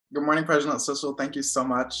Good morning, President Social. Thank you so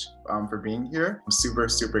much for being here. I'm super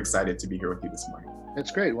excited to be here with you this morning.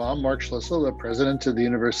 That's great. Well, I'm Mark Schlissel, the president of the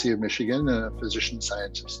University of Michigan, and a physician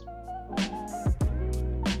scientist.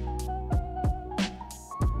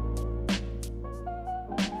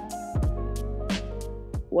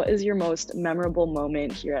 What is your most memorable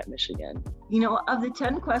moment here at Michigan? You know, of the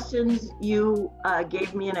 10 questions you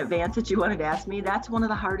gave me in advance that you wanted to ask me, that's one of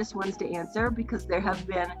the hardest ones to answer because there have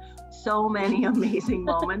been so many amazing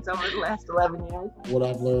moments over the last 11 years. What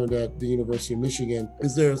I've learned at the University of Michigan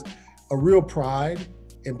is there's a real pride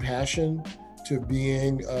and passion to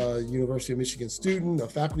being a University of Michigan student, a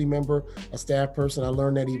faculty member, a staff person. I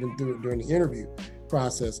learned that even during the interview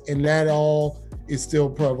process. And that all is still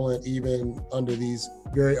prevalent even under these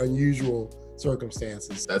very unusual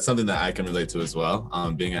circumstances. That's something that I can relate to as well.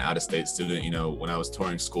 Being an out-of-state student, when I was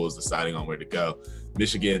touring schools, deciding on where to go,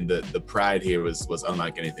 Michigan, the pride here was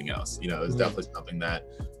unlike anything else. It was definitely something that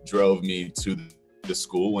drove me to the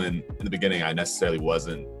school when in the beginning I necessarily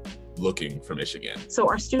wasn't looking for Michigan. So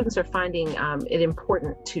our students are finding it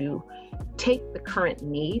important to take the current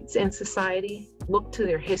needs in society, look to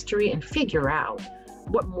their history, and figure out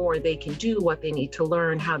what more they can do, what they need to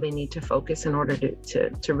learn, how they need to focus in order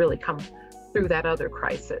to really come through that other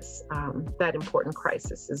crisis, that important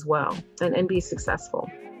crisis as well, and be successful.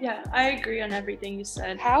 Yeah, I agree on everything you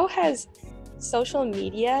said. How has social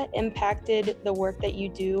media impacted the work that you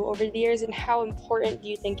do over the years, and how important do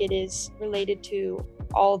you think it is related to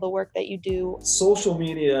all the work that you do? Social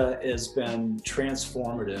media has been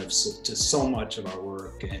transformative to so much of our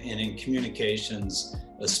work, and in communications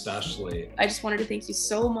especially. I just wanted to thank you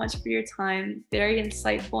so much for your time. Very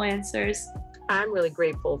insightful answers. I'm really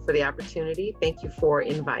grateful for the opportunity. Thank you for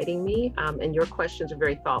inviting me. And your questions are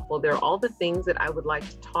very thoughtful. They're all the things that I would like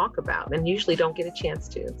to talk about and usually don't get a chance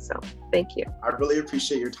to. So thank you. I really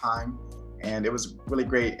appreciate your time. And it was really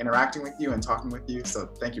great interacting with you and talking with you. So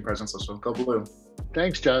thank you, President Social. Go Blue.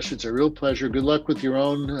 Thanks, Josh. It's a real pleasure. Good luck with your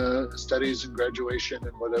own studies and graduation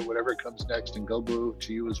and whatever comes next. And go Blue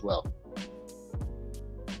to you as well.